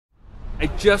I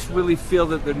just really feel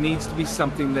that there needs to be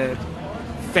something that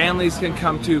families can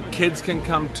come to, kids can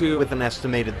come to. With an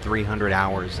estimated 300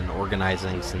 hours in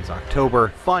organizing since October,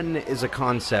 fun is a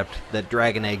concept that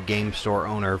Dragon Egg game store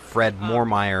owner Fred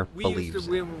Moormeyer believes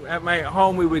in. At my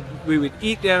home, we would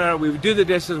eat dinner, we would do the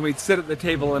dishes, and we'd sit at the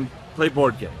table and play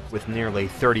board games. With nearly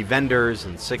 30 vendors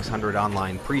and 600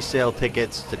 online pre-sale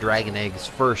tickets to Dragon Egg's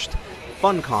first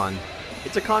FunCon,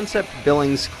 it's a concept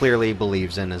Billings clearly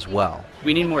believes in as well.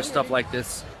 We need more stuff like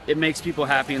this. It makes people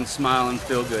happy and smile and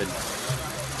feel good.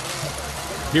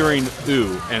 Hearing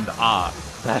ooh and ah,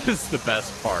 that is the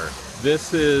best part.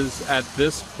 This is, at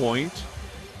this point,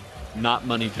 not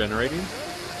money generating.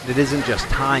 It isn't just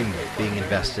time being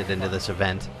invested into this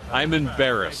event. I'm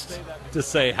embarrassed to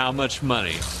say how much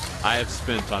money I have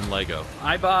spent on Lego.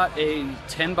 I bought a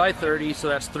 10 by 30, so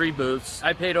that's 3 booths.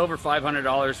 I paid over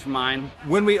 $500 for mine.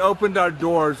 When we opened our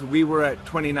doors, we were at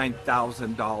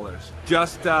 $29,000.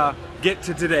 Just get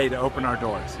to today to open our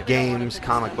doors. Games,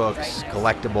 comic books,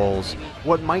 collectibles,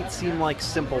 what might seem like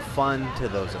simple fun to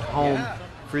those at home,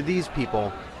 for these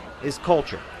people, is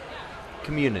culture,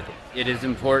 community. It is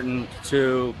important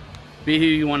to be who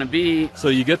you want to be. So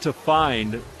you get to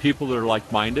find people that are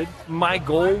like-minded. My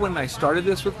goal when I started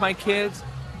this with my kids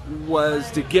was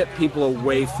to get people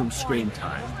away from screen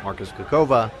time. Marcus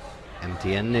Kukova,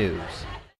 MTN News.